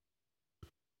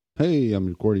Hey, I'm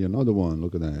recording another one.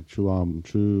 Look at that. Two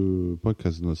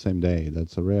podcasts on the same day.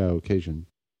 That's a rare occasion.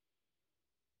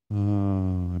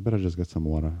 I better just get some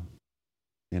water.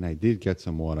 And I did get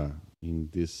some water in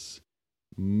this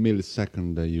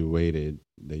millisecond that you waited,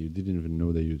 that you didn't even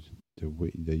know that you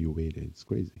waited. It's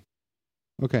crazy.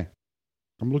 Okay.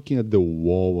 I'm looking at the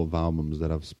wall of albums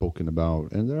that I've spoken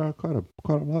about, and there are quite a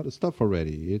lot of stuff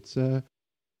already.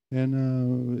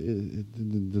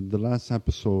 The last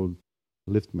episode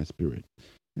lifted my spirit,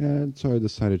 and so I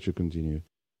decided to continue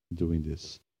doing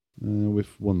this with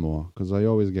one more because I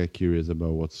always get curious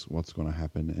about what's going to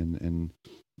happen, and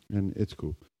it's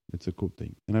cool. It's a cool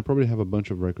thing, and I probably have a bunch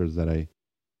of records that I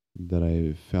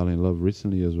fell in love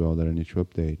recently as well that I need to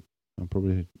update. I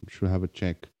probably should have a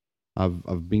check.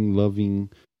 I've been loving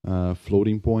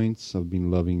Floating Points. I've been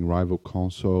loving Rival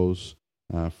Consoles.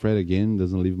 Fred again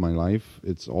doesn't leave my life.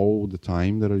 It's all the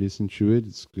time that I listen to it.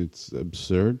 It's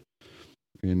absurd.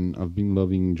 And I've been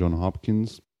loving John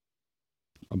Hopkins.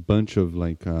 A bunch of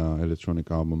like electronic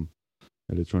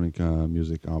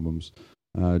music albums.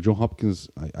 John Hopkins,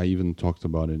 I even talked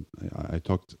about it. I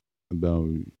talked about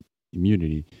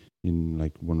Immunity in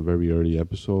like one very early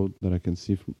episode that I can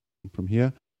see from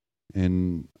here.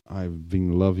 And I've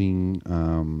been loving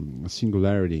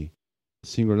Singularity.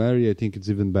 Singularity, I think it's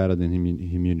even better than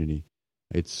Immunity.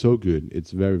 It's so good.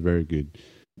 It's very, very good.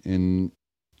 And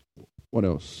what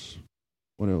else?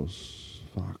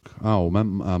 Fuck. Oh,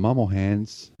 Mammo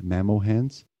Hands. Mammo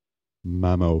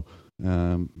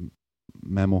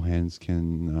Hands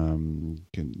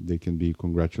can be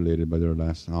congratulated by their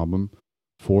last album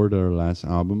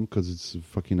because it's a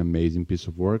fucking amazing piece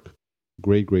of work.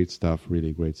 Great stuff,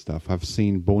 really great stuff. I've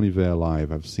seen Bon Iver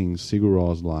live. I've seen Sigur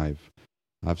Rós live.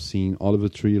 I've seen Oliver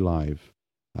Tree live.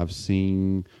 I've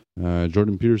seen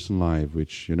Jordan Peterson live,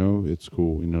 which it's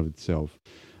cool in and of itself.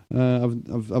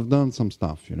 I've done some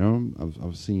stuff,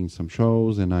 I've seen some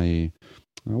shows, and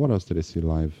what else did I see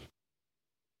live?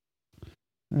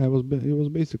 It was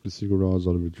basically Sigur Rós,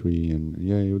 Oliver Tree, and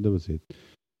that was it.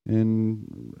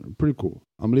 And pretty cool.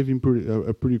 I'm living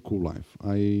a pretty cool life.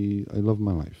 I love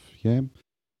my life. Yeah.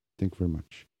 Thank you very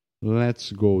much.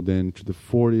 Let's go then to the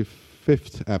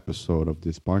 45th episode of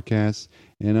this podcast.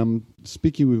 And I'm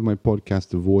speaking with my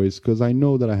podcaster voice because I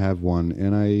know that I have one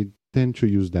and I tend to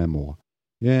use them more.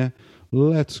 Yeah.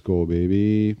 Let's go,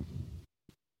 baby.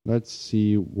 Let's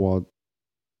see what's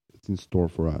in store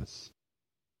for us.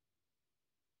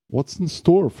 What's in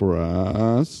store for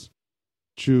us?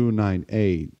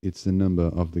 298. It's the number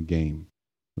of the game.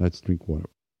 Let's drink water.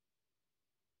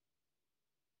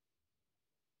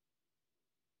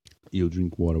 You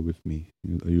drink water with me.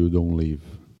 You don't leave.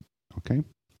 Okay?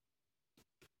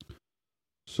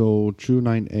 So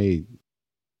 298.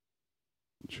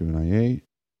 298.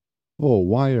 Oh,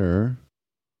 Wire.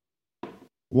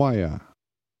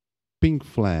 Pink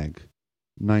Flag.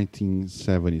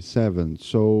 1977.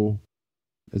 So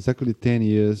exactly 10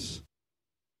 years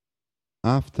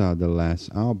after the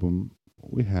last album,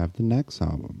 we have the next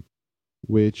album,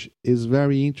 which is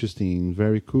very interesting,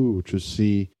 very cool to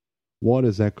see what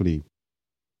exactly.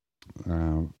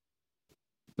 Let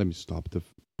me stop the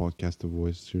podcaster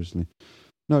voice, seriously.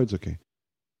 No, it's okay.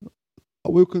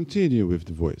 We'll continue with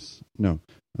the voice. No,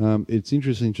 it's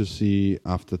interesting to see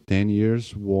after 10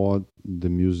 years what the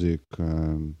music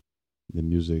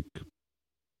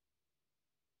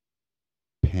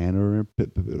panel,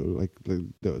 like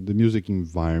the music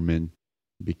environment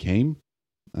became.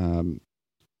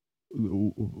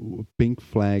 Pink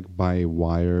Flag by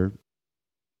Wire.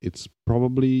 It's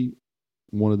probably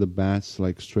one of the best,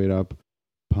 like straight up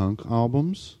punk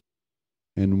albums,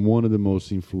 and one of the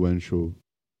most influential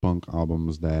punk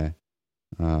albums that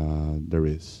there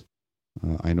is.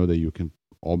 I know that you can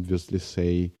obviously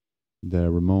say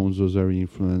that Ramones was very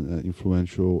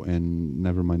influential, and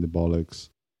Nevermind the Bollocks,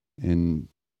 and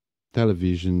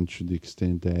television to the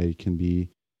extent that it can be.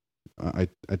 I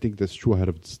think that's true ahead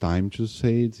of its time to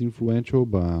say it's influential,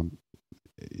 but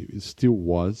it still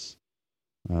was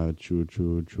to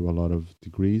a lot of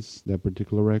degrees, that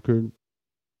particular record.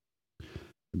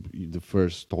 The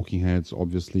first Talking Heads,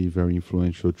 obviously very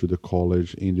influential to the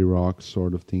college indie rock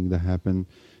sort of thing that happened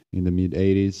in the mid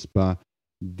 80s, but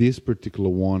this particular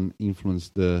one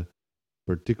influenced the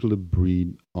particular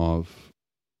breed of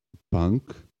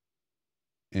punk,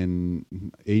 and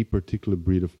a particular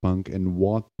breed of punk, and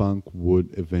what punk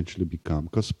would eventually become.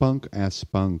 Because punk as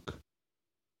punk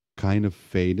kind of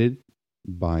faded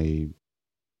by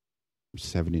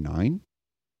 79,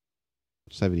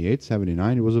 78,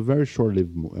 79. It was a very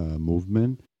short-lived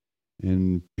movement,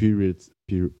 and purists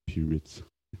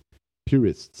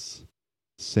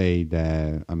say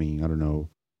that, I mean, I don't know,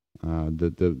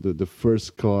 The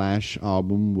first Clash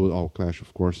album was Clash,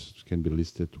 of course, can be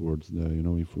listed towards the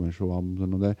influential albums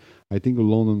and all that. I think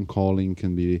London Calling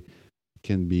can be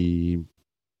can be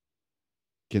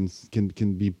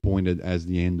can be pointed as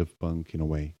the end of punk in a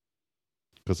way,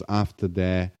 because after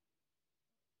that,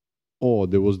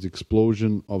 there was the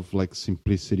explosion of like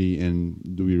simplicity and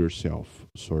do it yourself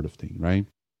sort of thing, right?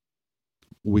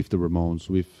 With the Ramones,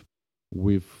 with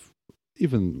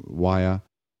even Wire,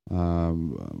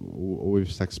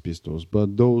 with Sex Pistols,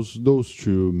 but those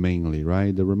two mainly,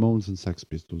 right? The Ramones and Sex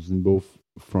Pistols in both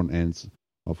front ends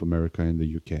of America and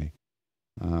the UK.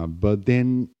 But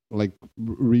then, like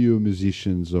real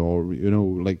musicians, or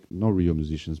like not real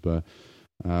musicians, but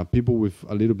people with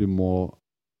a little bit more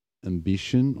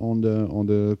ambition on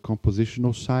the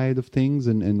compositional side of things,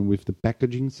 and with the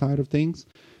packaging side of things,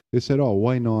 they said, "Oh,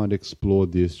 why not explore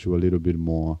this to a little bit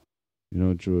more,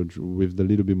 with a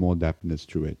little bit more depthness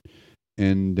to it?"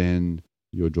 And then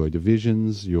your Joy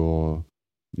Divisions, your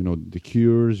the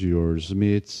Cures, your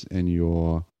Smiths, and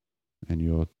your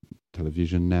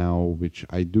Television Now, which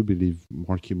I do believe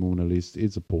Marquee Moon at least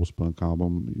is a post-punk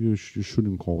album. You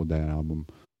shouldn't call that album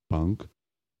punk,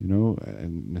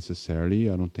 and necessarily.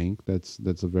 I don't think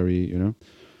that's a very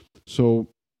So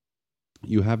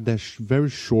you have that very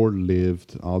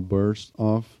short-lived outburst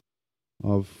of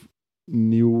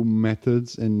new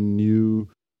methods and new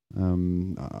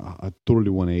a totally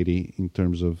 180 in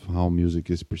terms of how music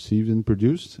is perceived and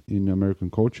produced in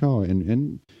American culture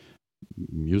and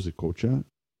music culture,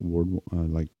 world,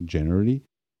 like generally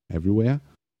everywhere.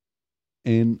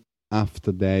 And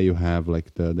after that, you have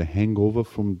like the hangover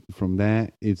from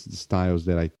that. It's the styles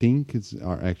that I think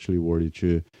are actually worthy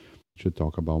to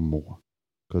talk about more,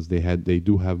 because they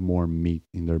do have more meat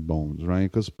in their bones, right?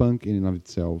 Because punk in and of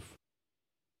itself,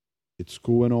 it's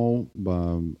cool and all,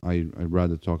 but I'd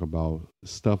rather talk about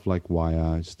stuff like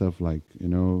Wire, stuff like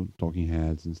Talking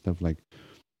Heads, and stuff like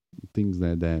things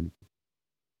that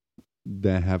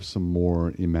have some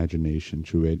more imagination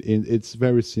to it. It's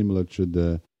very similar to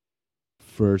the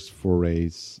first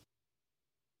forays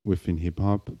within hip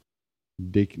hop.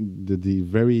 The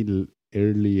very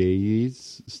early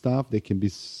 80s stuff, they can be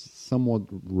somewhat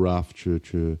rough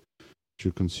to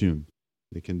consume.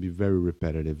 They can be very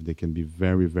repetitive. They can be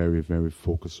very, very, very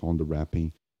focused on the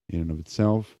rapping in and of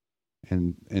itself.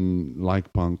 And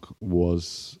like punk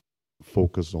was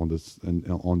focused on this and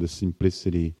on the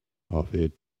simplicity of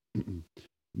it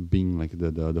being like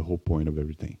the whole point of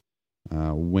everything.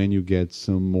 When you get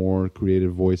some more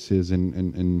creative voices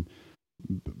and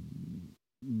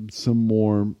some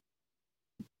more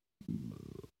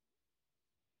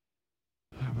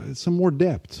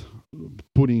depth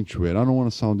put into it. I don't want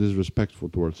to sound disrespectful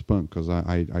towards punk, because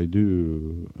I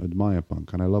do admire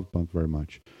punk and I love punk very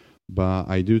much, but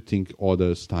I do think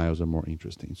other styles are more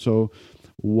interesting. So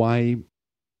why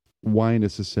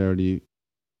necessarily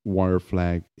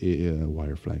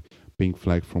Pink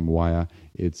Flag from Wire?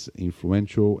 It's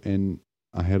influential and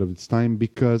ahead of its time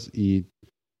because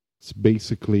it's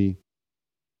basically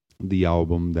the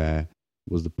album that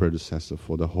was the predecessor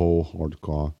for the whole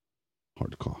hardcore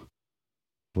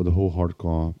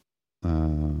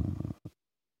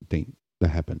thing that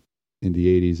happened in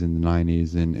the 80s and the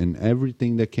 90s, and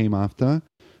everything that came after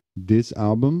this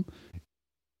album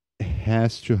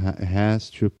has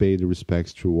to pay the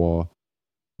respects to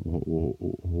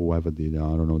whoever did. I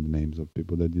don't know the names of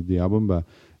people that did the album, but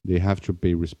they have to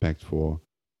pay respect for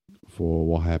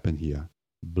what happened here.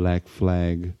 Black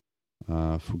Flag,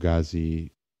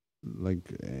 Fugazi,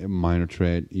 like Minor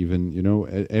Threat,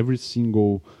 even every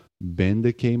single band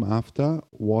that came after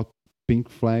what Pink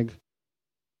Flag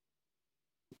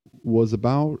was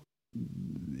about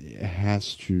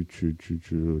has to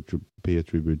pay a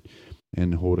tribute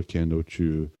and hold a candle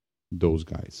to those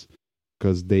guys,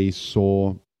 because they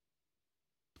saw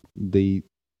the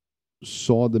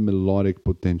melodic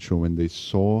potential, and they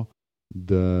saw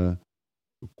the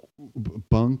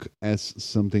punk as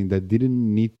something that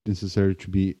didn't need necessarily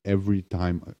to be every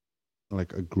time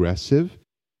like aggressive.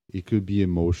 It could be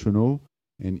emotional,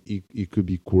 and it could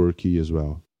be quirky as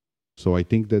well. So I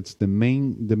think that's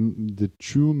the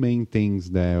two main things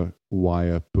that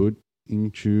Wire put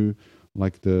into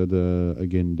like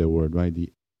the word, right?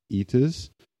 The ethos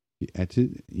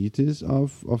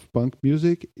of punk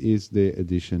music is the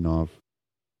addition of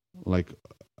like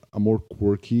a more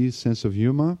quirky sense of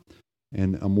humor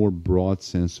and a more broad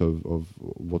sense of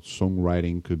what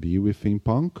songwriting could be within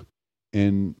punk,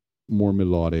 and more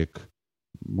melodic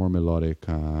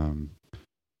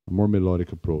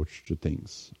approach to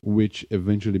things, which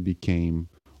eventually became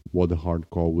what the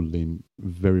hardcore would lean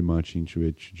very much into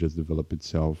it to just develop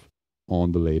itself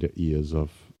on the later years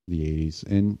of the 80s,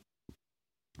 and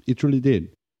it really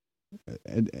did.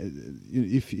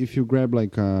 If you grab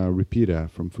like Repeater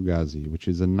from Fugazi, which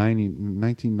is a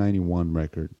 1991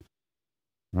 record,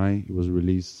 right? It was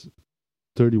released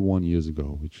 31 years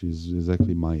ago, which is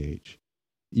exactly my age.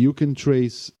 You can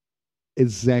trace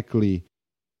exactly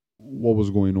what was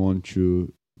going on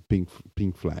to Pink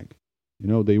Flag. You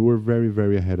know, they were very,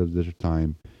 very ahead of their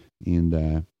time in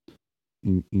the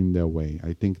in their way.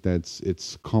 I think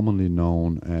it's commonly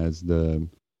known as the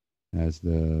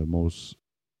most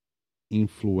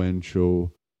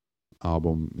influential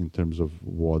album in terms of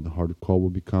what hardcore will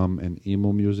become and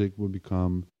emo music will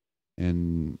become,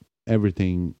 and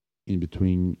everything in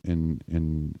between, and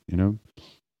you know,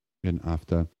 and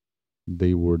after.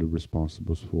 They were the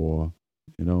responsibles for,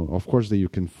 you know, of course that you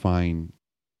can find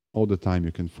all the time,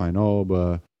 you can find, oh,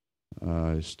 but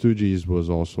Stooges was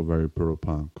also very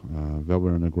proto-punk.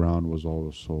 Velvet Underground was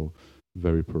also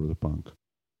very proto-punk.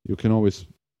 You can always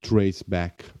trace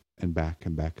back and back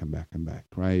and back and back and back,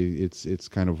 right? It's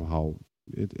kind of how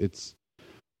it's,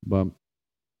 but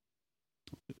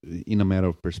in a matter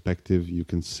of perspective, you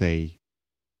can say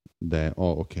that,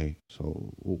 oh, okay,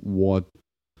 so what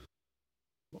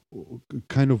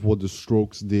kind of what the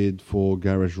Strokes did for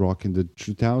garage rock in the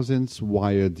 2000s,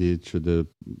 Wire did to the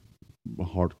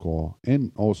hardcore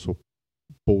and also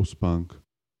post-punk,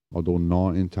 although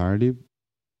not entirely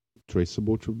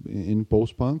traceable to in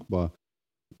post-punk, but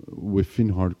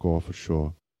within hardcore for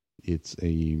sure. It's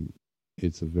a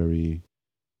very,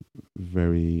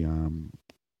 very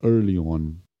early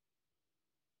on,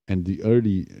 and the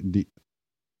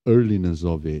earliness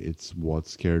of it, it's what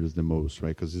scared us the most,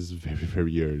 right? Because it's very,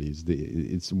 very early.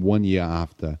 It's 1 year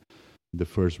after the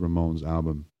first Ramones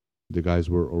album. The guys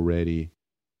were already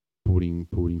putting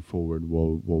forward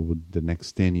what would the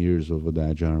next 10 years of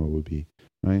that genre would be,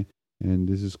 right? And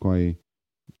this is quite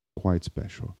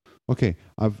special. Okay,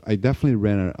 I definitely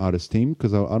ran out of steam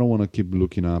because I don't want to keep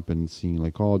looking up and seeing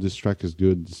like, oh, this track is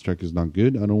good, this track is not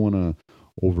good. I don't want to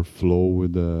overflow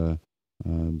with the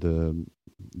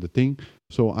thing.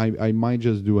 So I might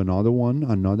just do another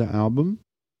album,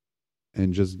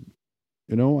 and just,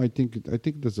 you know, I think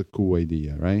that's a cool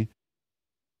idea, right?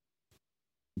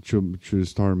 To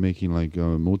start making like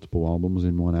multiple albums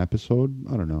in one episode.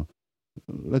 I don't know.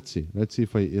 Let's see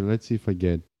if I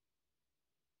get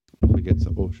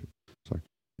some. Oh shit, sorry.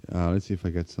 Let's see if I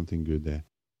get something good there.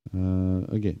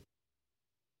 Again.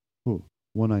 Oh,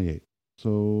 198.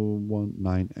 So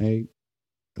 198.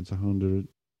 That's 100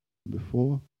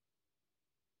 before.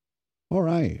 All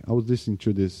right, I was listening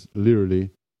to this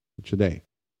literally today.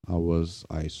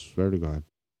 I swear to God,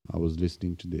 I was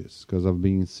listening to this because I've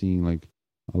been seeing like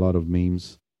a lot of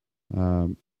memes.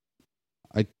 I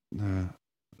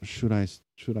should I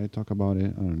talk about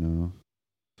it? I don't know.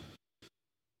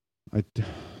 Okay,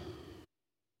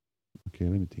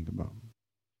 let me think about it.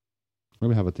 Let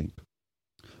me have a think.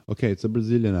 Okay, it's a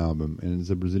Brazilian album, and it's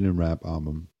a Brazilian rap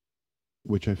album,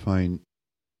 which I find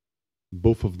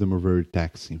both of them are very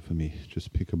taxing for me to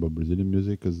speak about Brazilian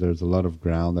music, because there's a lot of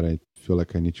ground that I feel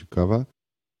like I need to cover.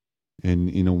 And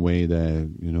in a way that,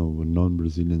 you know, with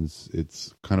non-Brazilians,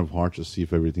 it's kind of hard to see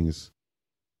if everything is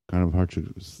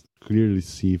clearly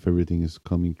see if everything is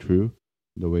coming true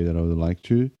the way that I would like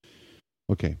to.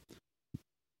 Okay.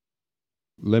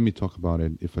 Let me talk about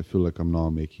it. If I feel like I'm not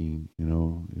making, you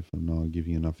know, if I'm not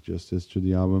giving enough justice to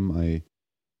the album,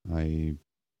 I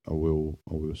will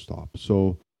stop.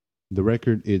 So the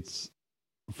record, it's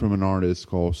from an artist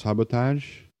called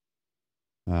Sabotage.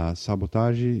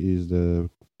 Sabotage is the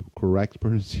correct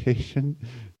pronunciation,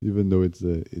 even though it's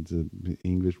a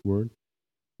English word.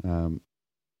 And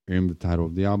the title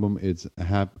of the album, it's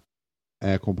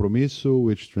Compromisso,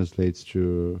 which translates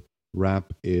to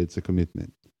rap. It's a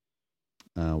commitment,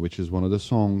 which is one of the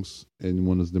songs and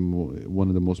one of the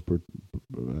most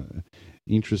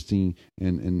interesting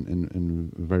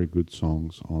and very good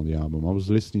songs on the album. I was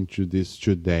listening to this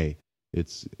today.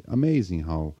 It's amazing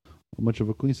how much of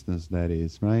a coincidence that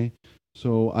is, right?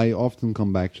 So I often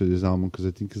come back to this album because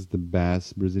I think it's the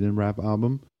best Brazilian rap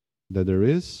album that there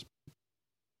is.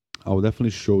 I will definitely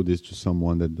show this to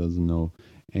someone that doesn't know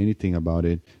anything about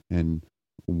it and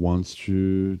wants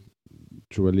to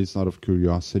at least out of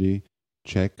curiosity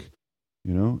check,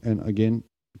 you know. And again,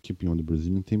 keeping on the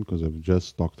Brazilian theme because I've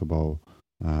just talked about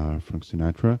Frank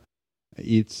Sinatra.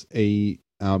 It's a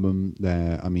album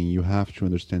that, I mean, you have to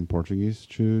understand Portuguese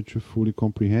to fully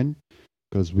comprehend,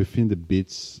 because within the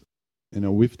beats, you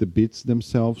know, with the beats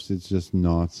themselves, it's just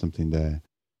not something that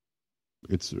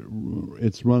it's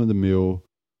run of the mill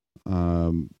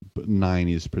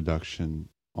 90s production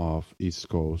of East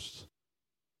Coast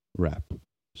rap.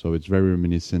 So it's very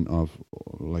reminiscent of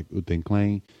like Wu-Tang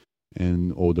Clan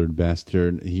and Older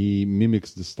Bastard. He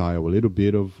mimics the style a little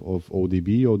bit of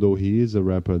ODB, although he is a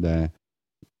rapper that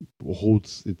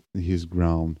holds his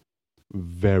ground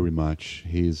very much.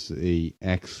 He's a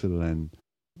excellent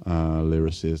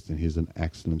lyricist, and he's an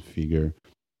excellent figure.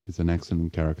 He's an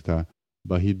excellent character,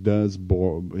 but he does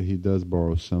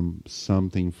borrow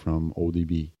something from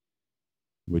ODB,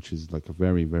 which is like a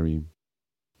very very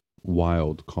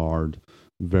wild card,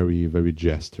 very very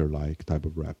jester like type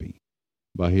of rapping.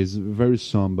 But he's very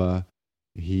somber.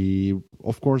 He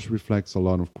of course reflects a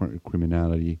lot of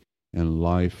criminality and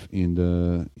life in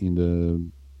the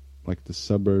like the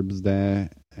suburbs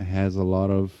that has a lot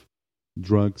of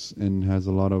drugs and has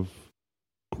a lot of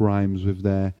crimes with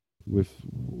that with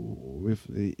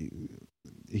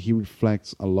he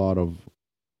reflects a lot of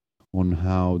on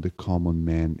how the common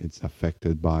man is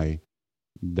affected by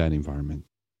that environment.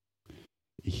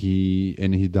 He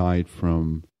died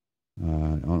from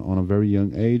on a very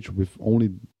young age with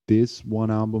only this one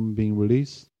album being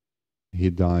released. He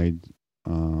died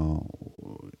uh,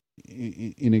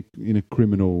 in a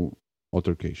criminal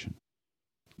altercation.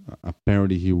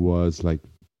 Apparently, he was like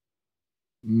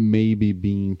maybe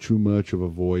being too much of a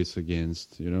voice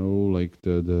against like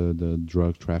the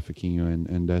drug trafficking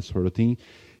and that sort of thing.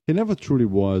 He never truly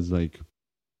was like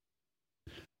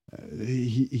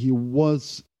he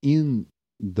was in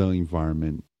the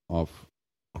environment of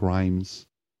crimes,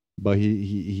 but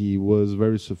he was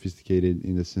very sophisticated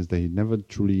in the sense that he never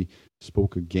truly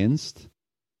spoke against,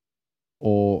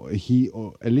 or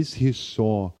at least he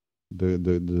saw the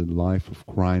life of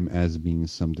crime as being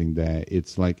something that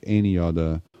it's like any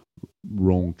other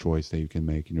wrong choice that you can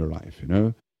make in your life.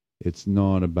 It's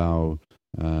not about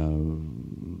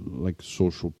like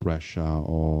social pressure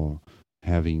or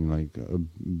having like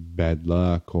bad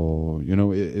luck, or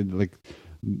like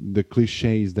the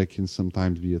cliches that can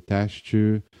sometimes be attached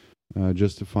to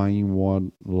justifying why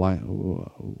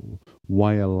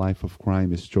a life of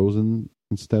crime is chosen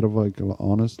instead of like an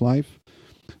honest life.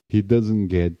 He doesn't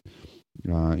get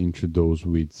into those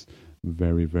weeds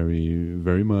very very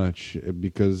very much,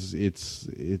 because it's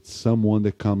someone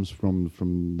that comes from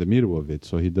the middle of it,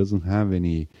 so he doesn't have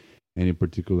any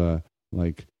particular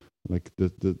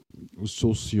the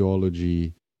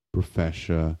sociology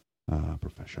professor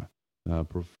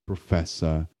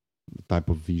type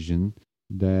of vision,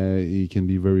 that it can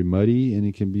be very muddy and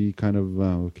it can be kind of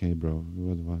okay, bro,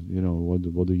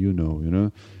 what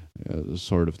do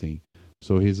sort of thing.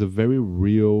 So he's a very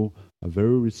real, a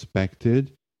very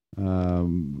respected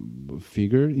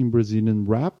figure in Brazilian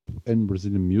rap and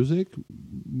Brazilian music,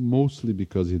 mostly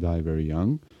because he died very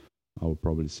young, I would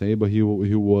probably say, but he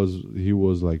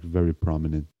was like very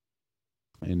prominent,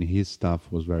 and his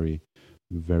stuff was very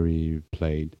very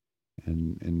played,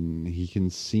 and he can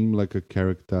seem like a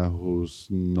character who's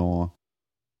not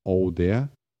all there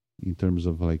in terms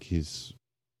of like his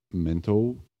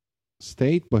mental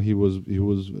state, but he was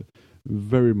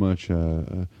very much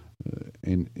a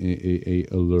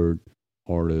alert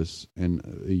artist and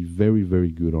a very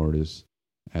very good artist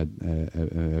at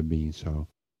being so.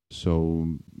 So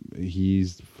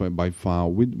he's by far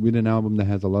with an album that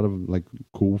has a lot of like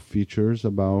cool features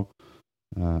about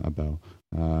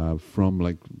from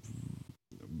like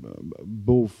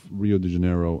both Rio de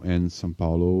Janeiro and São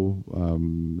Paulo,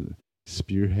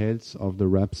 spearheads of the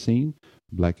rap scene,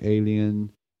 Black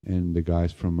Alien and the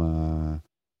guys from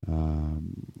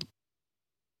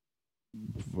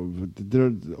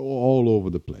they're all over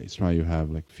the place, right? You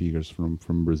have like figures from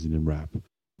Brazilian rap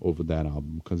over that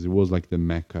album, because it was like the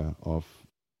mecca of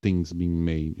things being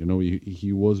made.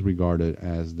 He was regarded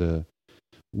as the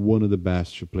one of the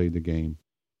best to play the game,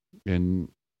 and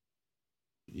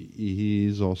he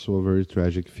is also a very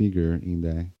tragic figure in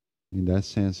that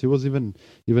sense. He was even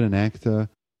an actor,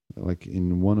 like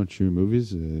in one or two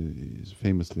movies. He's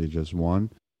famously just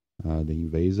one, The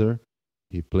Invader.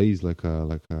 He plays like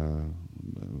a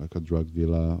drug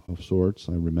dealer of sorts,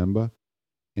 I remember,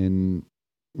 and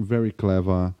very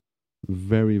clever,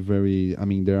 very very. I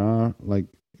mean, there are like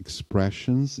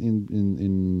expressions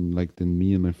in like the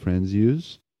me and my friends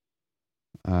use,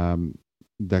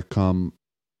 that come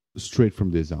straight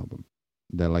from this album.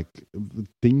 They're like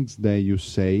things that you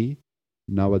say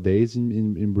nowadays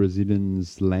in Brazilian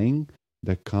slang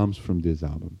that comes from this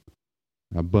album.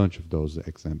 A bunch of those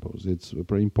examples. It's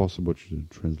pretty impossible to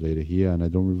translate it here, and I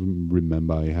don't even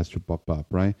remember. It has to pop up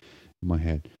right in my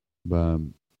head, but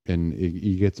and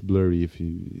it gets blurry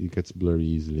it gets blurry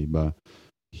easily. But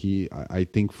I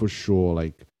think for sure,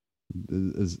 like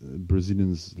as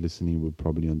Brazilians listening will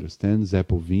probably understand. Zé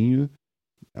Povinho,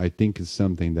 I think is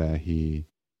something that he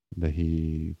that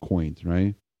he coined,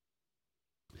 right?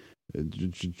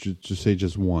 To say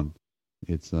just one,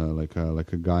 it's like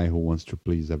a guy who wants to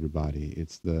please everybody.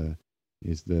 It's the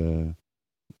is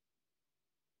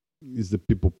the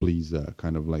people pleaser,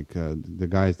 kind of like the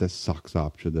guys that sucks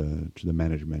up to the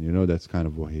management. You know, that's kind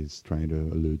of what he's trying to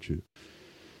allude to.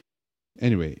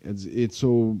 Anyway, it's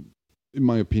so, in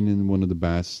my opinion, one of the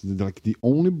best. Like the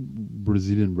only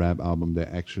Brazilian rap album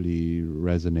that actually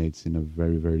resonates in a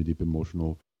very very deep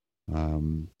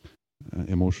um,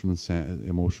 emotional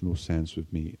sense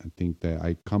with me. I think that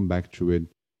I come back to it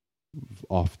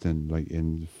often, like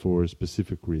in for a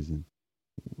specific reason,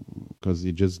 because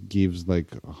it just gives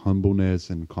like humbleness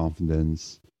and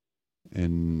confidence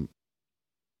and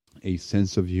a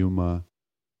sense of humor.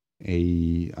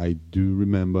 I do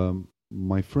remember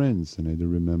my friends, and I do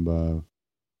remember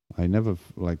I never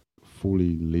like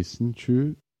fully listened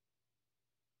to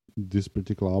this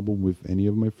particular album with any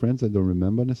of my friends. I don't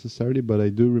remember necessarily, but I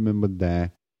do remember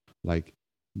that, like,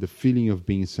 the feeling of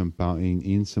being in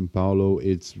São Paulo.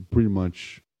 It's pretty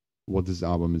much what this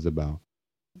album is about,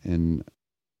 and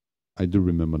I do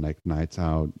remember like nights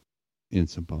out in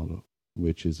São Paulo,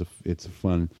 which is it's a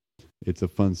fun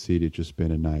city to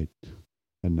spend a night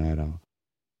out,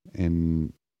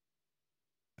 and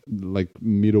like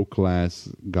middle class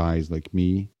guys like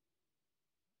me,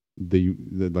 the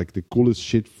like the coolest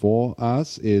shit for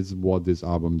us is what this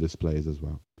album displays as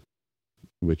well,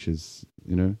 which is,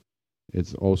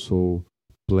 it's also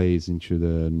plays into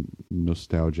the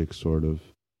nostalgic sort of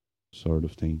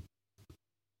thing.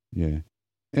 Yeah.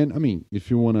 And I mean, if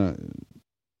you want to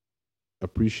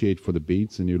appreciate for the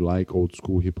beats and you like old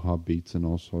school hip hop beats and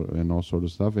all sort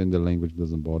of stuff, and the language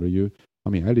doesn't bother you, I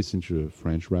mean, I listen to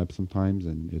French rap sometimes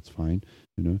and it's fine,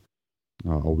 you know.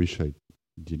 I wish I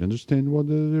did understand what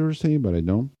they were saying, but I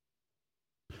don't.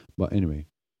 But anyway,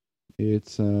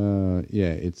 it's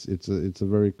yeah, it's a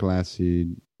very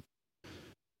classy,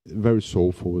 very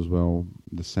soulful as well.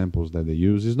 The samples that they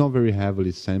use is not very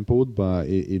heavily sampled, but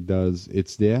it does,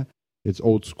 it's there. It's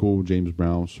old school James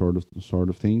Brown sort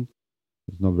of thing.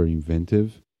 It's not very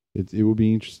inventive. It will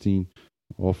be interesting.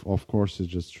 Of course, it's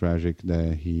just tragic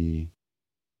that he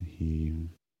he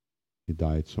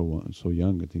died so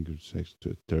young. I think it's like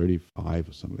 35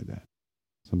 or something like that.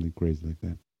 Something crazy like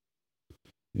that.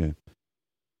 Yeah,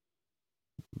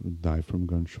 died from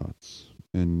gunshots.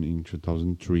 And in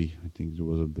 2003, I think it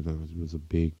was a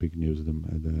big news.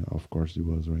 Of course, it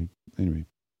was, right. Anyway,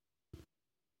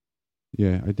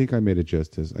 yeah, I think I made it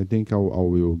justice. I think I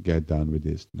will get done with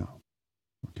this now.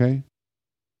 Okay.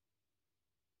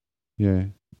 Yeah,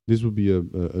 this will be a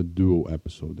duo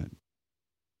episode then,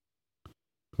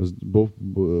 because both.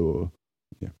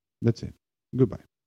 Yeah, that's it. Goodbye.